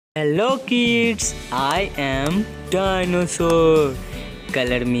Hello kids, I am dinosaur.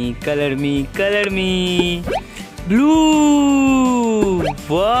 Color me, color me, color me. Blue.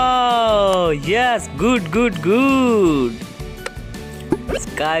 Wow. Yes, good, good, good.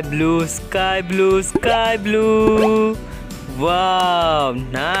 Sky blue, sky blue, sky blue. Wow,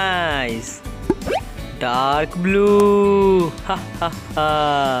 nice. Dark blue. Ha ha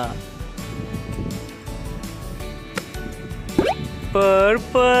ha.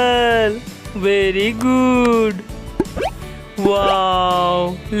 Purple, very good.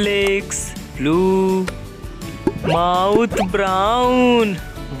 Wow, legs blue, mouth brown.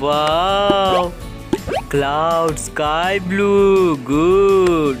 Wow, cloud sky blue,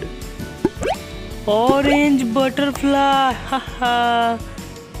 good. Orange butterfly, haha.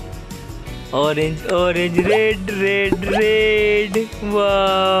 Orange, orange, red, red, red.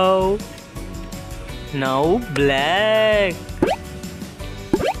 Wow. Now black.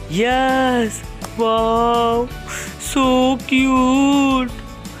 Yes, wow, so cute.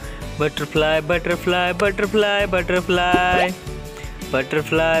 Butterfly, butterfly, butterfly, butterfly.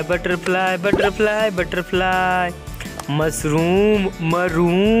 Butterfly, butterfly, butterfly, butterfly. Mushroom,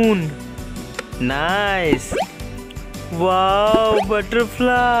 maroon. Nice. Wow,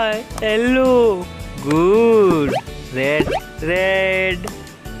 butterfly, yellow. Good. Red, red.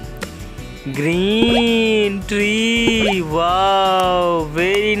 Green tree. Wow,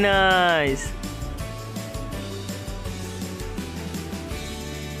 very nice.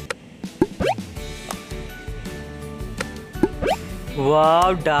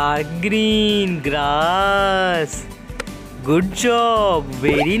 Wow, dark green grass. Good job,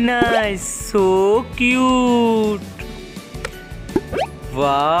 very nice, so cute.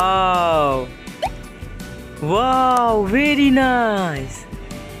 Wow. Wow, very nice.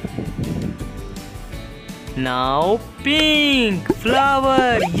 Now pink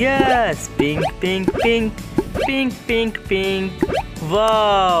flower, yes, pink, pink, pink, pink, pink, pink.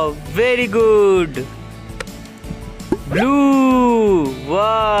 Wow, very good. Blue,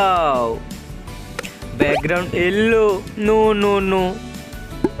 wow. Background yellow, no, no, no.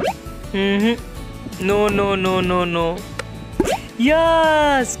 No, no, no, no, no.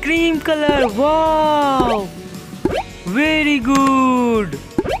 Yes, cream color, wow. Very good.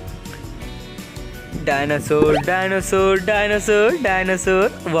 Dinosaur, dinosaur, dinosaur,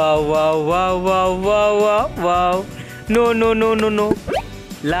 dinosaur. Wow, wow, wow, wow, wow, wow, wow. No, no, no, no, no.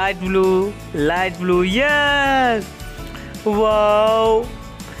 Light blue, yes. Wow.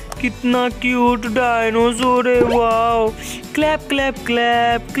 कितना cute dinosaur है. Wow. Clap, clap,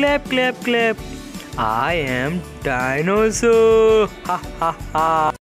 clap, clap, clap, clap. I am dinosaur. Ha ha ha.